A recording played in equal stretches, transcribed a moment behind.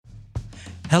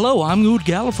Hello, I'm Ood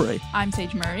Gallifrey. I'm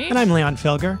Sage Murray. And I'm Leon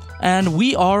Felger. And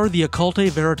we are the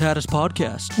Occulte Veritatis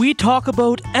podcast. We talk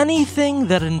about anything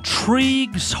that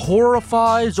intrigues,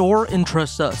 horrifies, or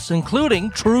interests us,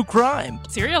 including true crime,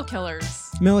 serial killers,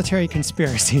 military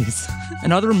conspiracies,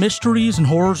 and other mysteries and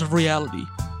horrors of reality.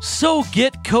 So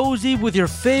get cozy with your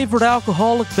favorite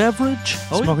alcoholic beverage.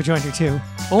 Smoke a joint or two.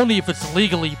 Only if it's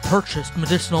legally purchased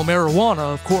medicinal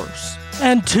marijuana, of course.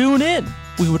 And tune in.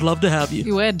 We would love to have you.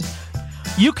 You would.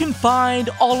 You can find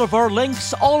all of our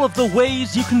links, all of the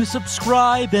ways you can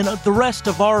subscribe, and the rest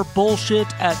of our bullshit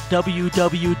at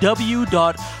www.ovpod.ca.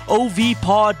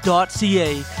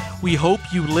 We hope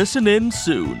you listen in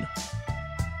soon.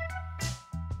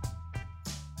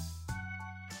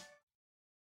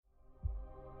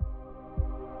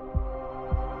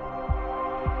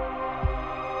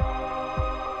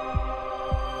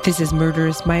 This is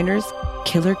Murderous Minors,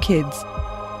 Killer Kids,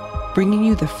 bringing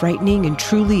you the frightening and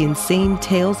truly insane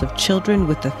tales of children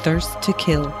with the thirst to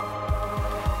kill.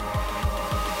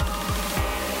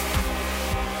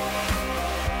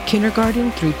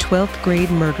 Kindergarten through 12th grade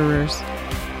murderers.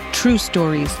 True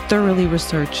stories thoroughly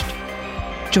researched.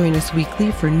 Join us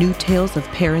weekly for new tales of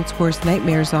parents' worst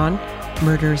nightmares on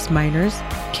Murderous Minors,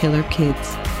 Killer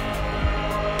Kids.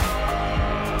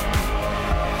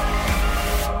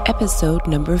 Episode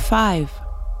number 5.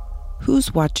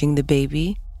 Who's watching the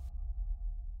baby?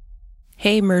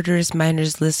 Hey, Murderous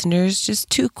Minors listeners, just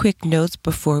 2 quick notes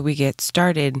before we get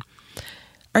started.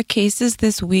 Our cases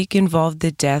this week involve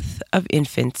the death of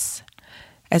infants.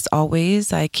 As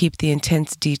always, I keep the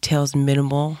intense details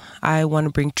minimal. I want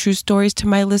to bring true stories to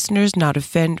my listeners, not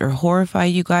offend or horrify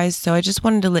you guys, so I just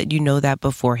wanted to let you know that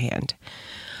beforehand.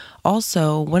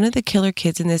 Also, one of the killer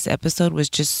kids in this episode was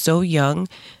just so young,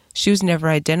 she was never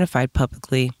identified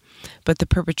publicly, but the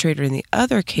perpetrator in the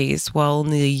other case, while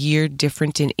only a year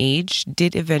different in age,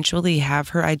 did eventually have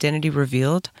her identity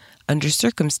revealed under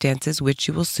circumstances which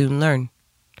you will soon learn.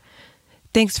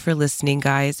 Thanks for listening,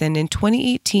 guys, and in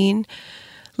 2018,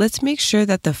 let's make sure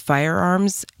that the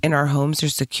firearms in our homes are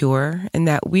secure and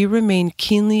that we remain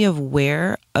keenly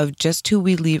aware of just who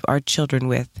we leave our children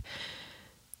with.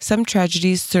 Some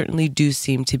tragedies certainly do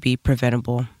seem to be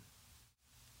preventable.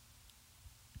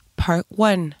 Part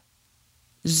 1.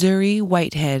 Zuri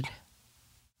Whitehead.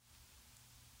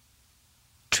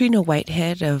 Trina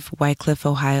Whitehead of Wycliffe,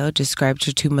 Ohio, described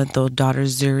her 2-month-old daughter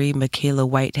Zuri Michaela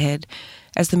Whitehead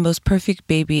as the most perfect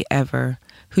baby ever,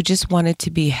 who just wanted to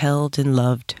be held and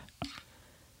loved.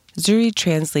 Zuri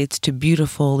translates to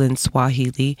beautiful in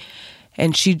Swahili,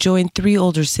 and she joined 3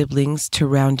 older siblings to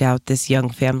round out this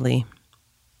young family.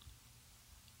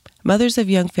 Mothers of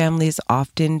young families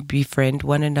often befriend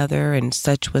one another, and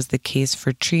such was the case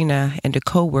for Trina and a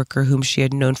co-worker whom she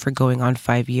had known for going on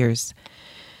 5 years.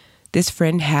 This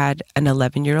friend had an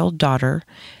 11-year-old daughter,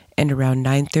 and around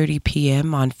 9:30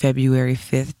 p.m. on February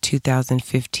 5th,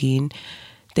 2015,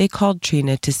 they called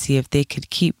Trina to see if they could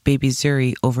keep baby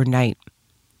Zuri overnight.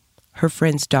 Her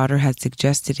friend's daughter had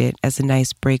suggested it as a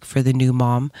nice break for the new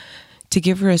mom to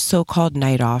give her a so-called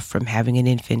night off from having an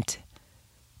infant.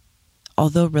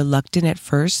 Although reluctant at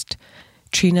first,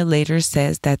 Trina later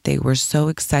says that they were so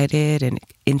excited and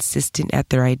insistent at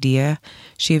their idea,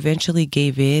 she eventually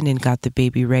gave in and got the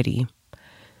baby ready.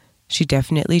 She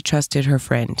definitely trusted her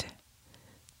friend.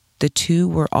 The two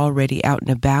were already out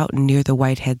and about near the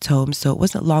Whiteheads' home, so it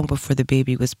wasn't long before the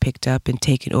baby was picked up and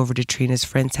taken over to Trina's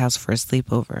friend's house for a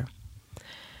sleepover.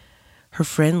 Her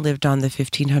friend lived on the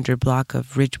 1500 block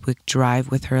of Ridgewick Drive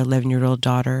with her 11-year-old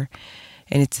daughter,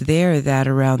 and it's there that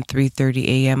around 3:30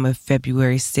 a.m. of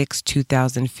February 6,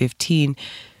 2015,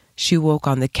 she woke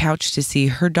on the couch to see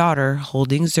her daughter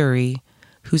holding Zuri,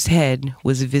 whose head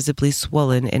was visibly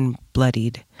swollen and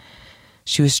bloodied.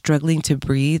 She was struggling to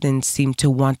breathe and seemed to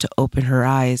want to open her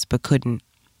eyes, but couldn't.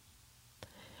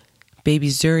 Baby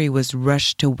Zuri was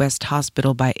rushed to West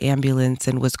Hospital by ambulance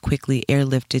and was quickly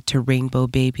airlifted to Rainbow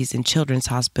Babies and Children's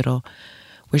Hospital,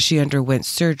 where she underwent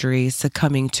surgery,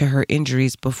 succumbing to her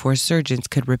injuries before surgeons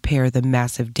could repair the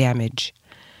massive damage.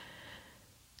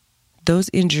 Those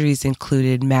injuries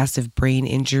included massive brain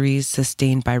injuries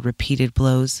sustained by repeated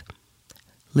blows,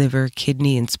 liver,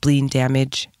 kidney, and spleen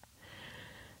damage.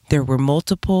 There were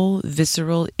multiple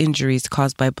visceral injuries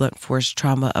caused by blunt force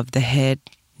trauma of the head,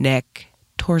 neck,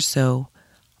 torso,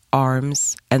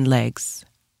 arms, and legs.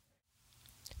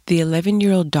 The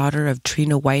 11-year-old daughter of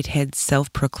Trina Whitehead's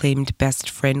self-proclaimed best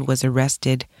friend was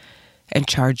arrested and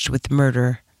charged with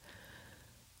murder.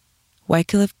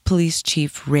 Wycliffe Police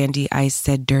Chief Randy Ice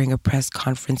said during a press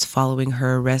conference following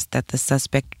her arrest that the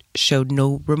suspect showed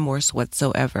no remorse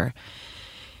whatsoever.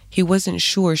 He wasn't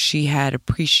sure she had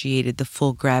appreciated the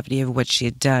full gravity of what she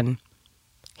had done.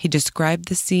 He described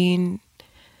the scene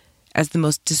as the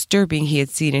most disturbing he had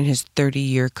seen in his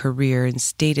 30-year career and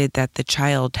stated that the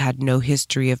child had no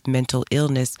history of mental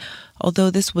illness, although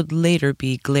this would later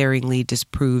be glaringly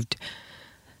disproved.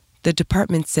 The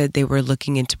department said they were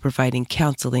looking into providing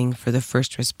counseling for the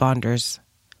first responders.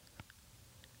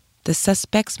 The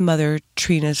suspect's mother,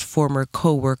 Trina's former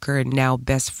co-worker and now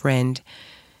best friend,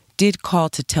 did call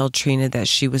to tell Trina that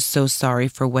she was so sorry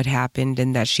for what happened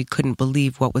and that she couldn't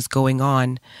believe what was going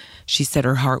on. She said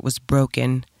her heart was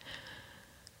broken.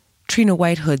 Trina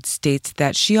Whitehood states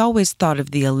that she always thought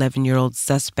of the 11-year-old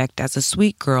suspect as a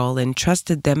sweet girl and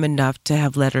trusted them enough to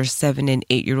have let her 7- and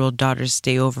 8-year-old daughters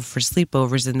stay over for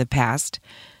sleepovers in the past,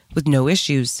 with no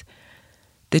issues.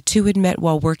 The two had met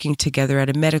while working together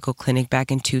at a medical clinic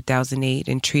back in 2008,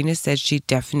 and Trina said she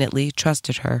definitely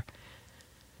trusted her.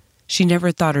 She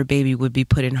never thought her baby would be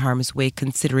put in harm's way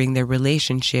considering their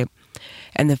relationship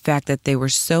and the fact that they were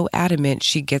so adamant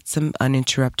she'd get some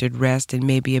uninterrupted rest and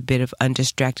maybe a bit of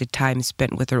undistracted time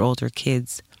spent with her older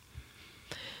kids.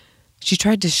 She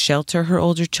tried to shelter her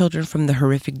older children from the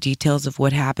horrific details of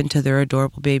what happened to their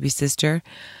adorable baby sister,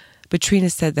 but Trina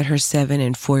said that her 7-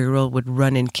 and 4-year-old would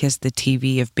run and kiss the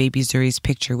TV if baby Zuri's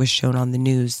picture was shown on the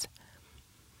news.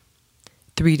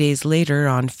 3 days later,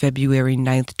 on February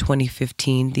 9th,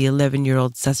 2015, the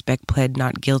 11-year-old suspect pled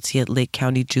not guilty at Lake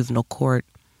County Juvenile Court.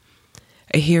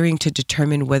 A hearing to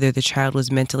determine whether the child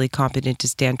was mentally competent to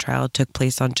stand trial took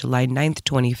place on July 9th,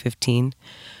 2015,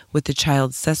 with the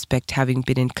child's suspect having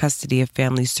been in custody of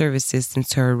Family Services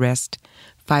since her arrest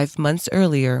 5 months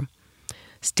earlier,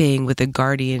 staying with a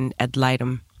guardian ad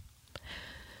litem.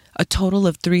 A total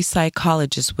of 3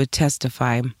 psychologists would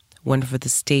testify, 1 for the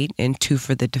state and 2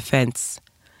 for the defense.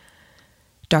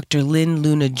 Dr. Lynn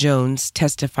Luna Jones,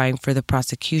 testifying for the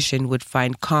prosecution, would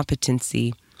find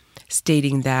competency,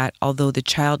 stating that although the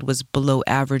child was below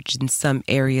average in some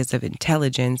areas of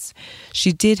intelligence,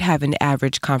 she did have an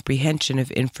average comprehension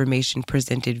of information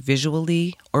presented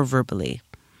visually or verbally.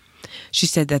 She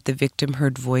said that the victim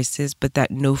heard voices, but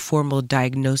that no formal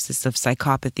diagnosis of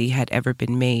psychopathy had ever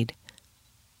been made.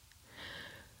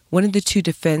 One of the 2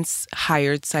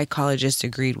 defense-hired psychologists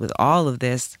agreed with all of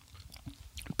this,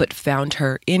 but found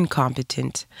her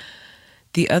incompetent.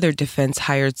 The other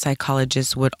defense-hired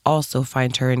psychologist would also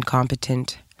find her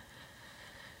incompetent.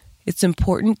 It's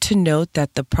important to note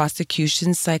that the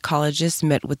prosecution's psychologist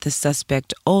met with the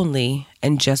suspect only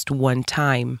and just 1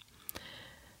 time.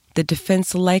 The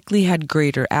defense likely had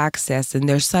greater access, and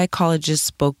their psychologist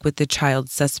spoke with the child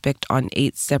suspect on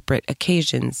 8 separate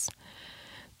occasions.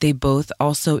 They both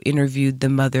also interviewed the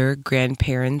mother,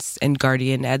 grandparents, and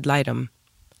guardian ad litem.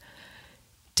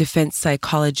 Defense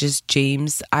psychologist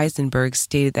James Eisenberg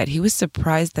stated that he was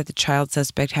surprised that the child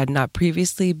suspect had not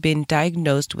previously been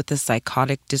diagnosed with a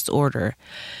psychotic disorder,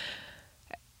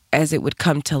 as it would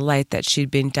come to light that she'd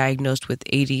been diagnosed with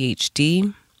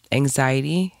ADHD,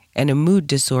 anxiety, and a mood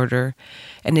disorder,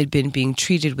 and had been being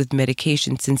treated with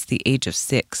medication since the age of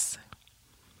 6.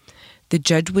 The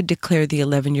judge would declare the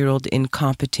 11-year-old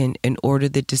incompetent and order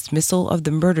the dismissal of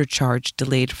the murder charge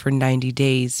delayed for 90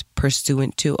 days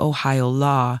pursuant to Ohio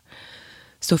law,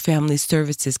 so Family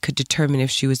Services could determine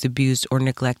if she was abused or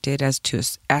neglected as to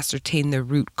ascertain the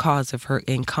root cause of her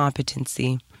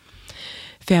incompetency.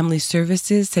 Family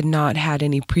Services had not had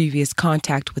any previous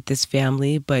contact with this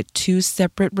family, but 2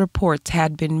 separate reports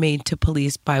had been made to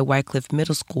police by Wycliffe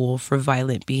Middle School for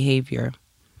violent behavior.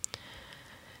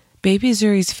 Baby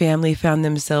Zuri's family found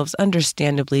themselves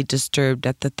understandably disturbed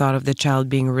at the thought of the child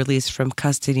being released from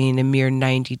custody in a mere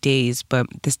 90 days, but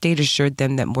the state assured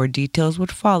them that more details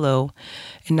would follow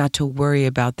and not to worry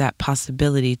about that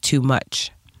possibility too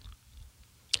much.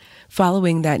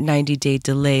 Following that 90-day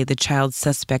delay, the child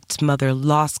suspect's mother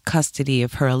lost custody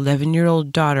of her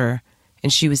 11-year-old daughter,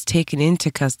 and she was taken into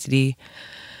custody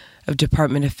of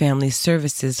Department of Family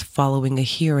Services following a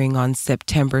hearing on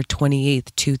September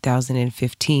 28,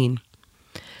 2015.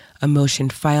 A motion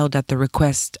filed at the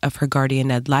request of her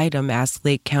guardian ad litem asked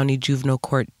Lake County Juvenile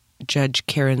Court Judge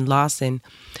Karen Lawson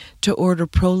to order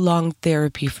prolonged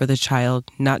therapy for the child,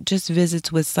 not just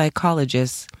visits with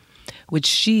psychologists, which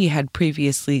she had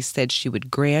previously said she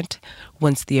would grant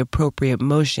once the appropriate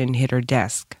motion hit her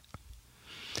desk.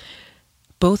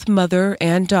 Both mother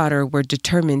and daughter were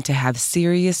determined to have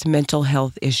serious mental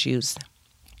health issues.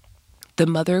 The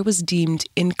mother was deemed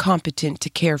incompetent to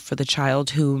care for the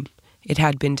child whom, it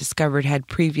had been discovered, had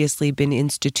previously been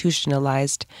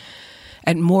institutionalized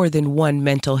at more than 1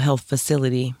 mental health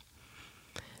facility.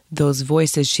 Those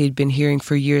voices she had been hearing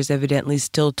for years evidently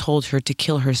still told her to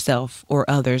kill herself or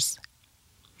others.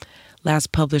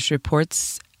 Last published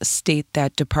reports state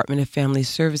that Department of Family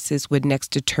Services would next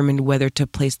determine whether to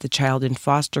place the child in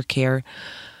foster care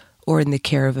or in the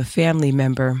care of a family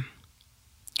member.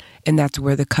 And that's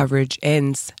where the coverage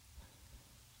ends.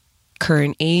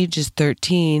 Current age is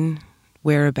 13,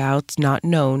 whereabouts not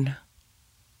known.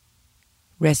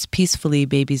 Rest peacefully,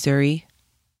 baby Zuri.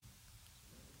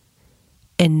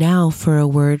 And now for a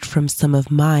word from some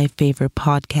of my favorite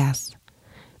podcasts.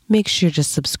 Make sure to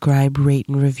subscribe, rate,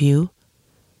 and review.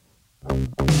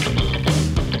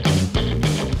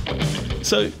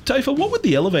 So, Topher, what would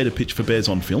the elevator pitch for Bears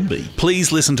on Film be?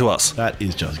 Please listen to us. That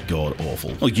is just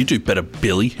god-awful. Oh, you do better,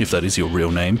 Billy, if that is your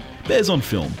real name. Bears on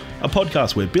Film, a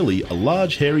podcast where Billy, a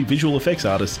large, hairy visual effects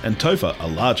artist, and Topher, a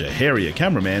larger, hairier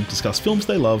cameraman, discuss films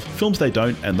they love, films they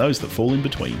don't, and those that fall in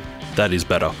between. That is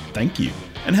better. Thank you.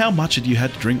 And how much had you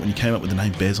had to drink when you came up with the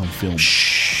name Bears on Film?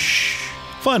 Shh.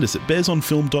 Find us at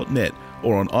bearsonfilm.net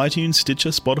or on iTunes, Stitcher,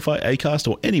 Spotify, Acast,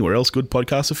 or anywhere else good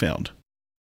podcasts are found.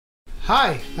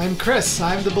 Hi, I'm Chris.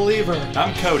 I'm the believer.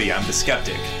 I'm Cody. I'm the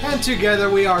skeptic. And together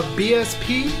we are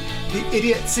BSP, the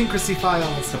Idiosyncrasy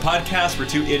Files. The podcast where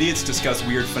two idiots discuss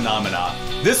weird phenomena.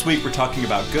 This week we're talking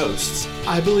about ghosts.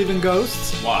 I believe in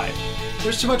ghosts. Why?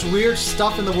 There's too much weird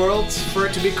stuff in the world for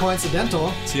it to be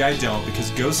coincidental. See, I don't, because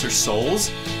ghosts are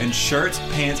souls, and shirts,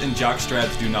 pants, and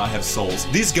jockstraps do not have souls.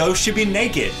 These ghosts should be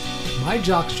naked. My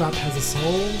jockstrap has a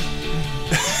soul.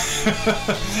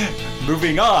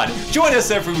 Moving on. Join us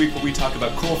every week where we talk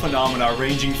about cool phenomena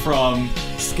ranging from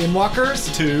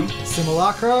Skinwalkers to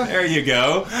simulacra. There you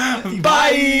go.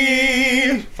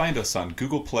 Bye! Find us on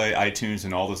Google Play, iTunes,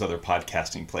 and all those other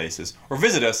podcasting places, or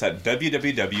visit us at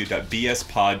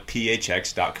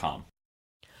www.bspodphx.com.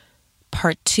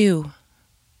 Part 2.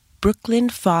 Brooklyn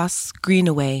Foss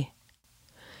Greenaway.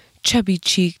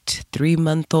 Chubby-cheeked,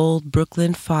 3-month-old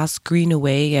Brooklyn Foss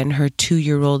Greenaway and her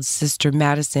 2-year-old sister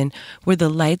Madison were the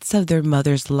lights of their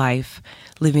mother's life,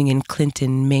 living in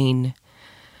Clinton, Maine.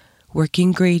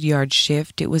 Working graveyard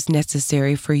shift, it was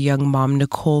necessary for young mom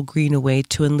Nicole Greenaway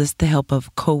to enlist the help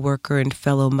of co-worker and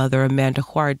fellow mother Amanda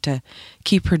Huard to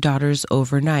keep her daughters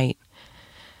overnight.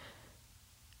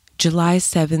 July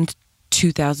 7th,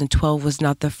 2012 was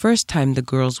not the first time the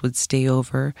girls would stay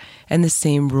over, and the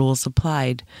same rules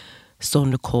applied, so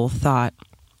Nicole thought.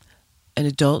 An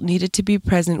adult needed to be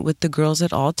present with the girls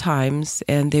at all times,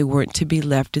 and they weren't to be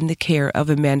left in the care of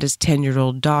Amanda's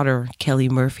 10-year-old daughter, Kelly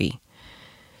Murphy.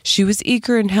 She was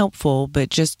eager and helpful, but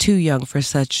just too young for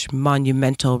such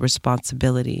monumental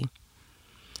responsibility.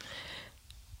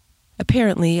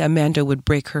 Apparently, Amanda would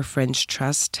break her friend's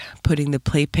trust, putting the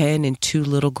playpen and 2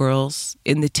 little girls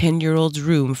in the 10-year-old's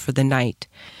room for the night.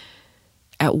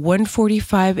 At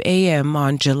 1:45 a.m.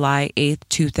 on July 8,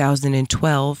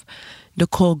 2012,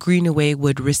 Nicole Greenaway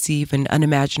would receive an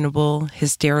unimaginable,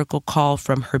 hysterical call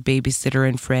from her babysitter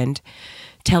and friend,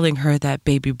 telling her that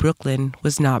baby Brooklyn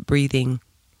was not breathing.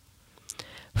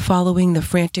 Following the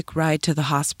frantic ride to the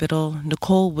hospital,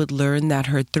 Nicole would learn that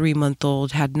her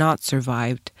 3-month-old had not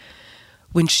survived.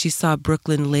 When she saw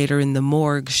Brooklyn later in the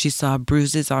morgue, she saw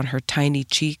bruises on her tiny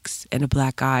cheeks and a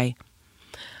black eye.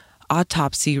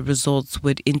 Autopsy results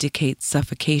would indicate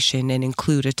suffocation and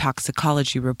include a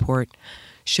toxicology report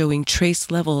showing trace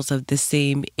levels of the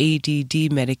same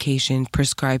ADD medication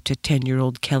prescribed to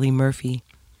 10-year-old Kelly Murphy.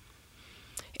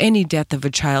 Any death of a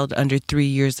child under 3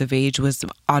 years of age was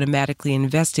automatically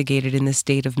investigated in the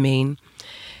state of Maine,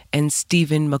 and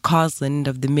Stephen McCausland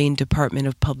of the Maine Department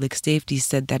of Public Safety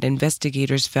said that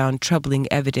investigators found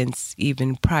troubling evidence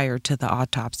even prior to the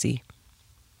autopsy.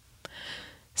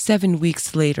 7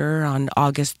 weeks later, on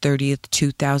August 30th,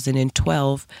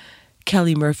 2012,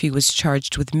 Kelly Murphy was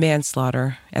charged with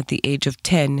manslaughter at the age of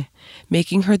 10,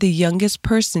 making her the youngest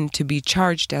person to be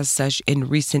charged as such in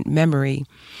recent memory,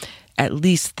 at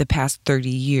least the past 30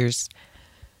 years.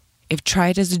 If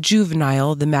tried as a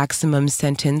juvenile, the maximum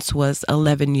sentence was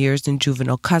 11 years in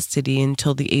juvenile custody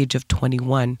until the age of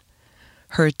 21.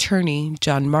 Her attorney,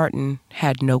 John Martin,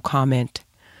 had no comment.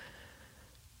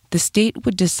 The state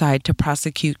would decide to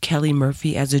prosecute Kelly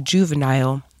Murphy as a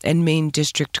juvenile, and Maine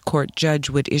District Court judge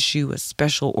would issue a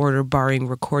special order barring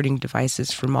recording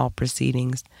devices from all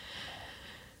proceedings.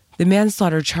 The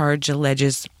manslaughter charge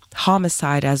alleges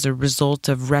homicide as a result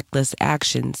of reckless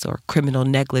actions or criminal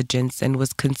negligence and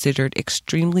was considered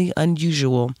extremely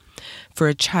unusual for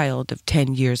a child of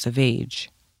 10 years of age.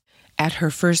 At her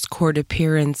first court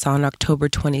appearance on October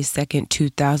 22,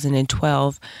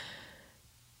 2012,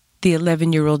 the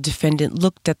 11-year-old defendant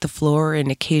looked at the floor and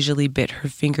occasionally bit her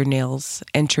fingernails,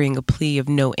 entering a plea of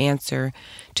no answer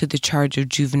to the charge of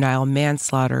juvenile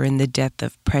manslaughter in the death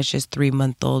of precious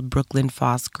 3-month-old Brooklyn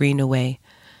Foss Greenaway.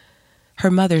 Her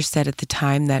mother said at the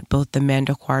time that both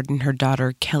Amanda Ward and her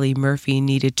daughter Kelly Murphy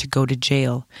needed to go to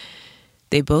jail.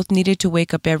 They both needed to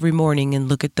wake up every morning and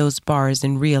look at those bars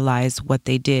and realize what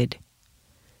they did.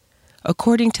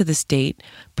 According to the state,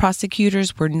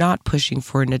 prosecutors were not pushing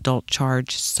for an adult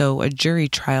charge, so a jury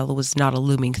trial was not a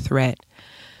looming threat.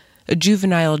 A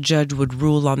juvenile judge would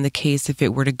rule on the case if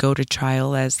it were to go to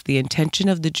trial, as the intention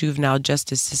of the juvenile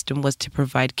justice system was to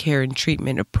provide care and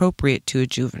treatment appropriate to a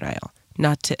juvenile,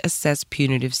 not to assess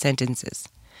punitive sentences.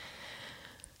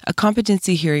 A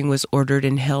competency hearing was ordered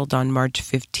and held on March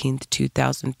 15,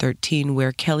 2013,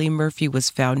 where Kelly Murphy was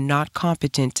found not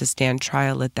competent to stand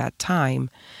trial at that time,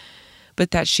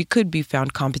 but that she could be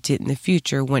found competent in the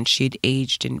future once she had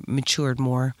aged and matured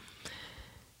more.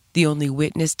 The only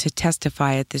witness to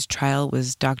testify at this trial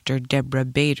was Dr. Deborah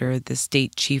Bader, the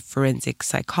state chief forensic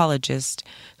psychologist,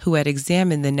 who had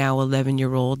examined the now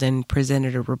 11-year-old and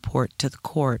presented a report to the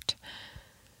court.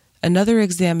 Another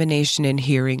examination and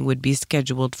hearing would be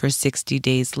scheduled for 60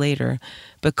 days later,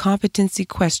 but competency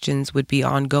questions would be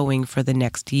ongoing for the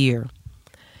next year.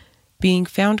 Being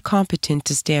found competent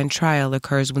to stand trial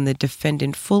occurs when the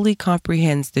defendant fully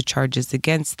comprehends the charges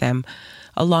against them,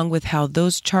 along with how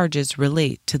those charges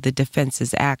relate to the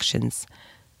defense's actions.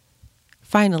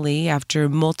 Finally, after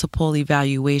multiple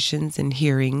evaluations and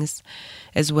hearings,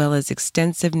 as well as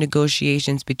extensive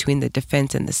negotiations between the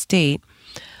defense and the state,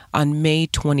 on May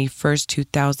 21,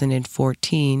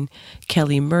 2014,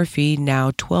 Kelly Murphy,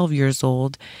 now 12 years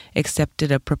old, accepted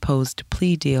a proposed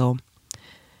plea deal,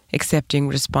 accepting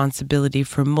responsibility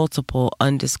for multiple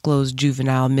undisclosed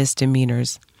juvenile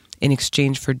misdemeanors in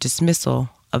exchange for dismissal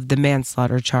of the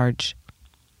manslaughter charge.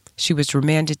 She was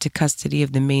remanded to custody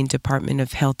of the Maine Department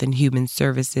of Health and Human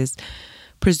Services,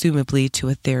 presumably to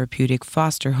a therapeutic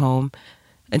foster home,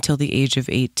 until the age of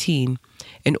 18,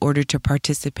 in order to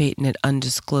participate in an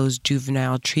undisclosed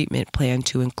juvenile treatment plan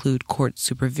to include court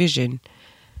supervision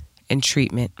and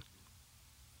treatment.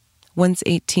 Once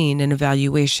 18, an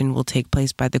evaluation will take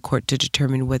place by the court to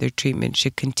determine whether treatment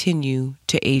should continue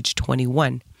to age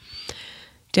 21.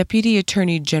 Deputy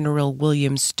Attorney General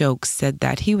William Stokes said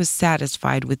that he was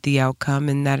satisfied with the outcome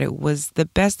and that it was the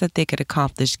best that they could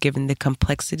accomplish given the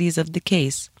complexities of the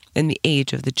case and the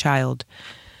age of the child.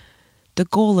 The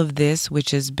goal of this,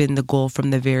 which has been the goal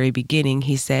from the very beginning,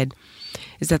 he said,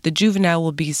 is that the juvenile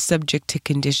will be subject to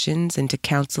conditions and to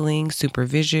counseling,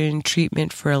 supervision,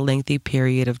 treatment for a lengthy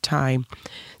period of time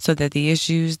so that the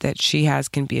issues that she has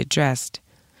can be addressed.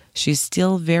 She's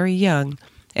still very young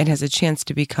and has a chance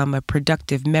to become a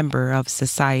productive member of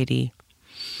society.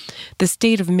 The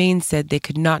state of Maine said they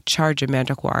could not charge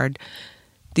Amanda Ward,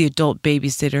 the adult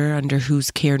babysitter under whose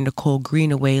care Nicole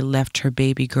Greenaway left her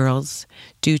baby girls,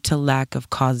 due to lack of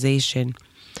causation.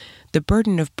 The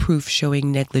burden of proof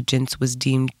showing negligence was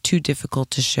deemed too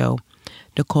difficult to show.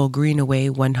 Nicole Greenaway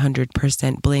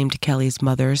 100% blamed Kelly's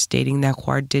mother, stating that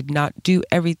Ward did not do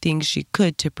everything she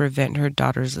could to prevent her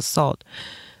daughter's assault,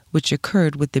 which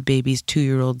occurred with the baby's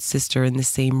 2-year-old sister in the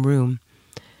same room.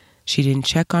 She didn't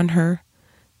check on her,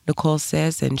 Nicole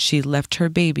says, and she left her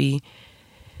baby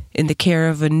in the care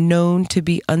of a known to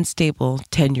be unstable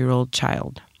 10-year-old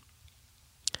child.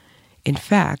 In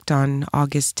fact, on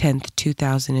August 10,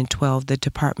 2012, the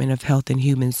Department of Health and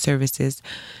Human Services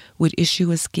would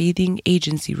issue a scathing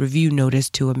agency review notice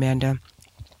to Amanda,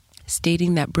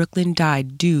 stating that Brooklyn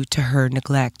died due to her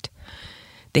neglect.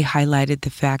 They highlighted the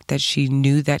fact that she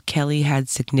knew that Kelly had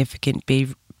significant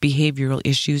behavioral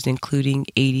issues, including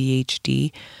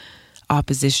ADHD,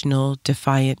 oppositional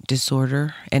defiant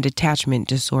disorder, and attachment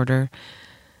disorder,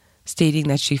 stating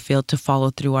that she failed to follow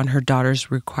through on her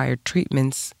daughter's required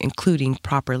treatments, including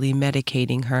properly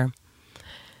medicating her.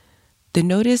 The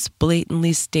notice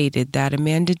blatantly stated that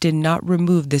Amanda did not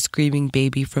remove the screaming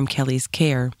baby from Kelly's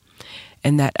care,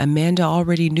 and that Amanda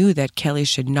already knew that Kelly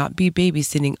should not be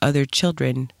babysitting other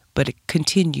children, but it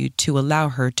continued to allow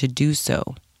her to do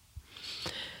so.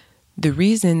 The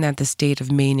reason that the state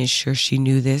of Maine is sure she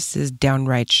knew this is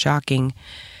downright shocking.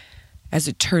 As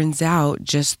it turns out,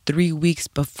 just 3 weeks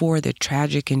before the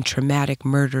tragic and traumatic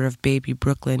murder of baby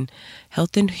Brooklyn,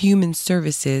 Health and Human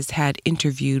Services had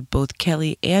interviewed both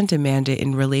Kelly and Amanda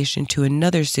in relation to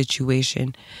another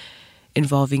situation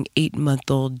involving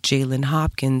 8-month-old Jalen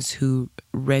Hopkins,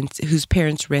 whose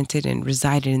parents rented and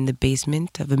resided in the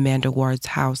basement of Amanda Ward's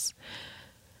house.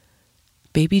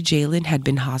 Baby Jalen had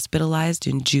been hospitalized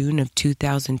in June of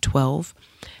 2012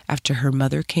 after her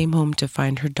mother came home to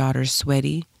find her daughter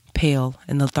sweaty, pale,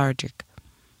 and lethargic.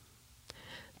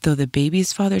 Though the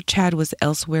baby's father, Chad, was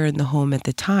elsewhere in the home at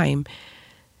the time,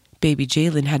 baby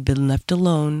Jalen had been left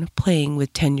alone playing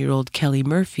with 10-year-old Kelly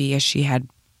Murphy as she had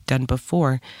done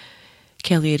before.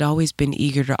 Kelly had always been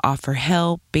eager to offer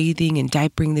help, bathing and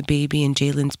diapering the baby, and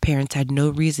Jalen's parents had no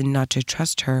reason not to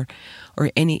trust her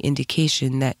or any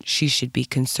indication that she should be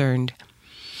concerned.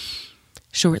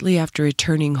 Shortly after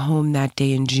returning home that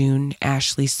day in June,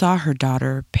 Ashley saw her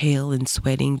daughter, pale and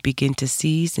sweating, begin to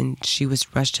seize, and she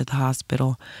was rushed to the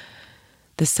hospital.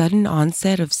 The sudden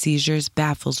onset of seizures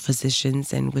baffles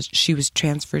physicians, and she was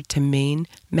transferred to Maine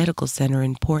Medical Center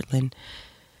in Portland.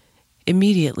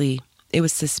 Immediately, it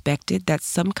was suspected that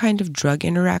some kind of drug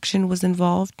interaction was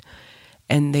involved,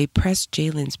 and they pressed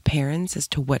Jalen's parents as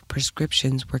to what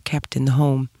prescriptions were kept in the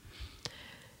home.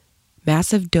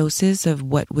 Massive doses of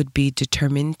what would be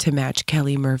determined to match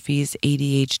Kelly Murphy's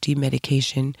ADHD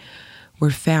medication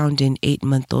were found in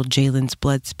 8-month-old Jalen's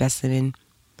blood specimen,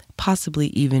 possibly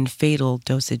even fatal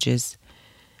dosages.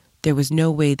 There was no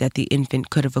way that the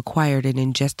infant could have acquired and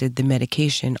ingested the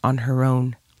medication on her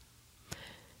own.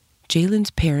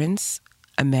 Jalen's parents,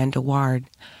 Amanda Ward,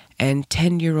 and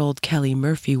 10-year-old Kelly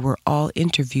Murphy were all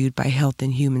interviewed by Health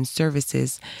and Human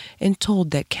Services and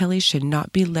told that Kelly should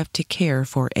not be left to care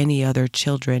for any other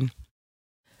children.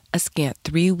 A scant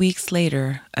 3 weeks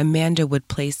later, Amanda would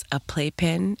place a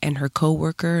playpen and her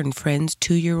co-worker and friend's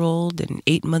 2-year-old and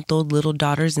 8-month-old little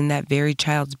daughters in that very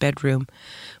child's bedroom,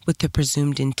 with the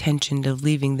presumed intention of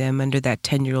leaving them under that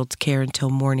 10-year-old's care until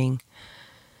morning.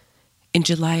 In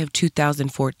July of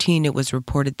 2014, it was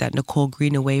reported that Nicole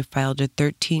Greenaway filed a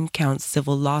 13-count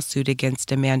civil lawsuit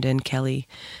against Amanda and Kelly,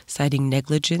 citing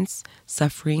negligence,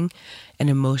 suffering, and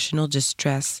emotional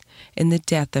distress in the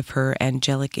death of her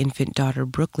angelic infant daughter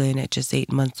Brooklyn at just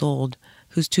 8 months old,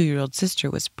 whose 2-year-old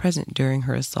sister was present during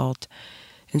her assault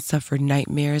and suffered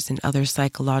nightmares and other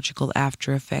psychological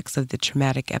after effects of the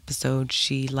traumatic episode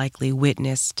she likely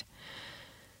witnessed.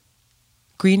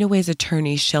 Greenaway's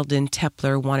attorney, Sheldon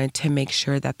Tepler, wanted to make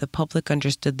sure that the public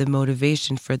understood the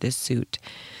motivation for this suit,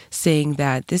 saying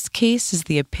that this case is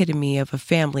the epitome of a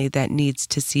family that needs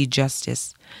to see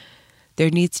justice.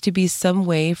 There needs to be some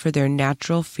way for their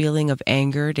natural feeling of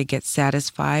anger to get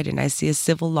satisfied, and I see a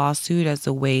civil lawsuit as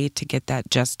a way to get that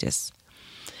justice.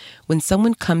 When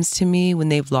someone comes to me when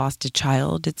they've lost a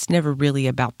child, it's never really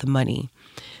about the money.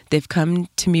 They've come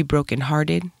to me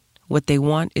brokenhearted. What they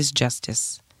want is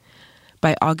justice.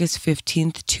 By August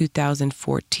 15,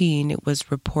 2014, it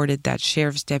was reported that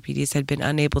sheriff's deputies had been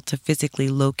unable to physically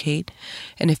locate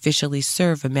and officially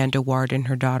serve Amanda Ward and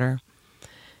her daughter,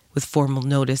 with formal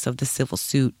notice of the civil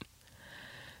suit.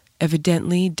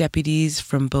 Evidently, deputies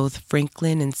from both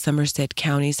Franklin and Somerset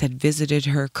counties had visited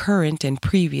her current and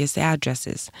previous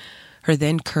addresses. Her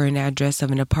then current address of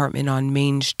an apartment on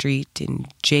Main Street in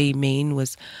J, Maine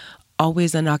was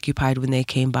always unoccupied when they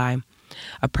came by.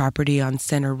 A property on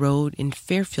Center Road in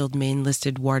Fairfield, Maine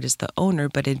listed Ward as the owner,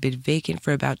 but had been vacant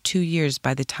for about 2 years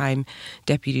by the time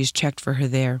deputies checked for her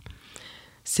there.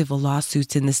 Civil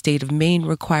lawsuits in the state of Maine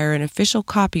require an official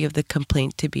copy of the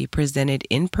complaint to be presented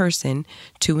in person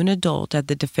to an adult at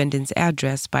the defendant's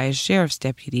address by a sheriff's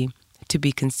deputy to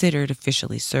be considered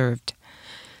officially served.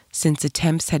 Since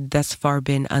attempts had thus far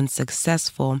been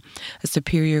unsuccessful, a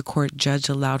Superior Court judge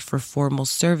allowed for formal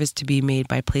service to be made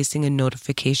by placing a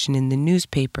notification in the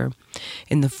newspaper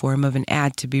in the form of an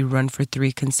ad to be run for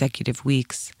 3 consecutive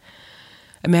weeks.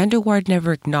 Amanda Ward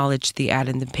never acknowledged the ad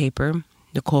in the paper.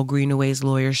 Nicole Greenaway's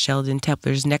lawyer, Sheldon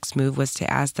Tepler's next move was to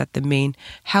ask that the Maine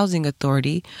Housing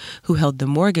Authority, who held the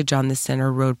mortgage on the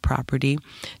Center Road property,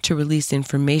 to release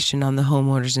information on the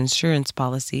homeowner's insurance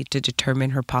policy to determine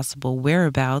her possible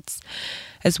whereabouts,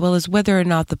 as well as whether or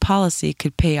not the policy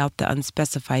could pay out the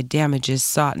unspecified damages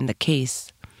sought in the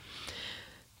case.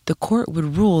 The court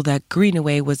would rule that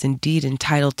Greenaway was indeed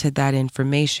entitled to that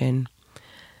information.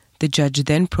 The judge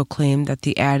then proclaimed that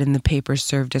the ad in the paper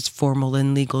served as formal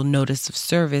and legal notice of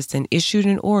service and issued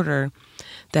an order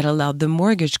that allowed the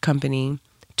mortgage company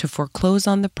to foreclose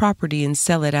on the property and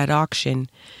sell it at auction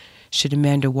should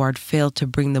Amanda Ward fail to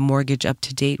bring the mortgage up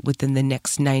to date within the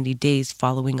next 90 days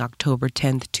following October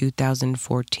 10,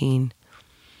 2014.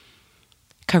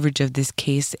 Coverage of this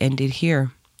case ended here.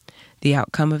 The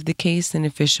outcome of the case and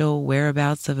official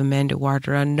whereabouts of Amanda Ward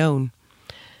are unknown.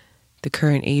 The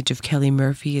current age of Kelly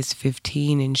Murphy is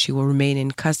 15, and she will remain in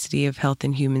custody of Health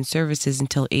and Human Services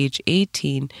until age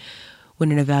 18,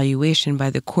 when an evaluation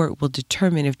by the court will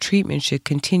determine if treatment should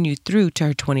continue through to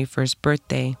her 21st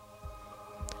birthday.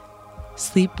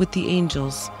 Sleep with the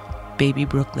Angels, Baby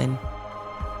Brooklyn.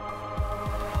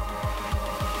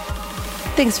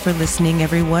 Thanks for listening,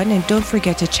 everyone, and don't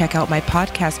forget to check out my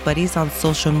podcast buddies on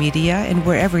social media and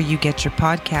wherever you get your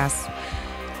podcasts.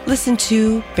 Listen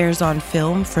to Bears on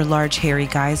Film for large hairy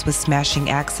guys with smashing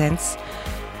accents,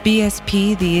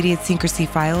 BSP, The Idiosyncrasy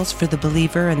Files for the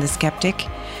believer and the skeptic,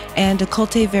 and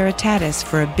Occulte Veritatis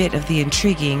for a bit of the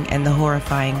intriguing and the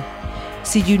horrifying.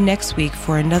 See you next week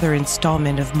for another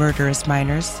installment of Murderous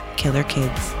Minors, Killer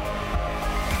Kids.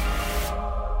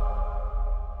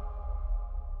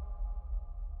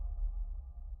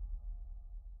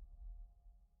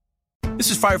 This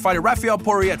is firefighter Raphael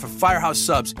Poirier for Firehouse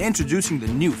Subs, introducing the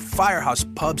new Firehouse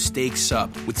Pub Steak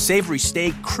Sub with savory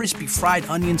steak, crispy fried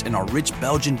onions, and our rich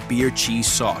Belgian beer cheese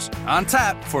sauce. On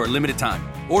tap for a limited time.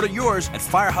 Order yours at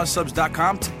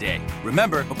firehouseSubs.com today.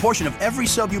 Remember, a portion of every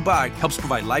sub you buy helps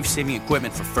provide life-saving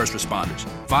equipment for first responders.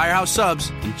 Firehouse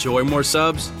Subs. Enjoy more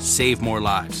subs, save more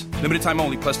lives. Limited time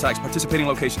only, plus tax. Participating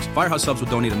locations. Firehouse Subs will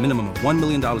donate a minimum of $1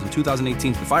 million in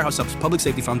 2018 to the Firehouse Subs Public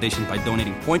Safety Foundation by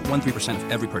donating 0.13%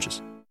 of every purchase.